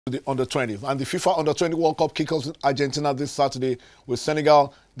The under-20s. And the FIFA Under-20 World Cup kicks in Argentina this Saturday with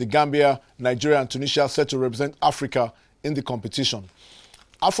Senegal, the Gambia, Nigeria and Tunisia set to represent Africa in the competition.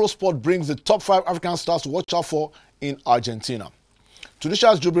 Afrosport brings the top 5 African stars to watch out for in Argentina.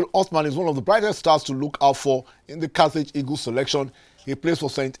 Tunisia's Jubril Othman is one of the brightest stars to look out for in the Carthage Eagles selection. He plays for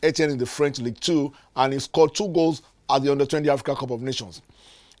Saint Etienne in the French League 2 and he scored 2 goals at the Under-20 Africa Cup of Nations.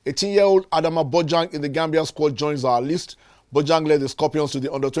 18-year-old Adama Bojang in the Gambia squad joins our list. Bojang led the Scorpions to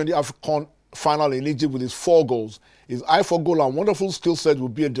the Under-20 AFCON final in Egypt with his 4 goals. His eye for goal and wonderful skill set will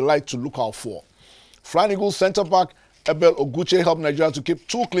be a delight to look out for. Flying Eagles centre-back Ebel Oguche helped Nigeria to keep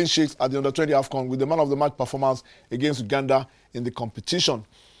 2 clean sheets at the Under-20 AFCON with the man-of-the-match performance against Uganda in the competition.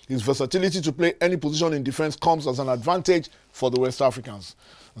 His versatility to play any position in defence comes as an advantage for the West Africans.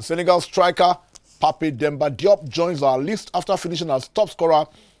 And Senegal striker Pape Demba Diop joins our list after finishing as top scorer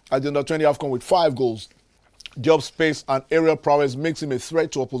at the Under-20 AFCON with 5 goals. Diop's pace and aerial prowess makes him a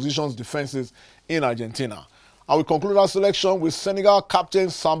threat to opposition's defences in Argentina. And we conclude our selection with Senegal captain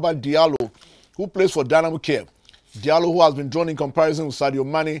Samba Diallo, who plays for Dynamo Kiev. Diallo, who has been drawn in comparison with Sadio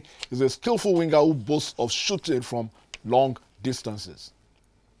Mane, is a skillful winger who boasts of shooting from long distances.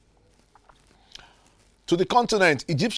 To the continent, Egyptian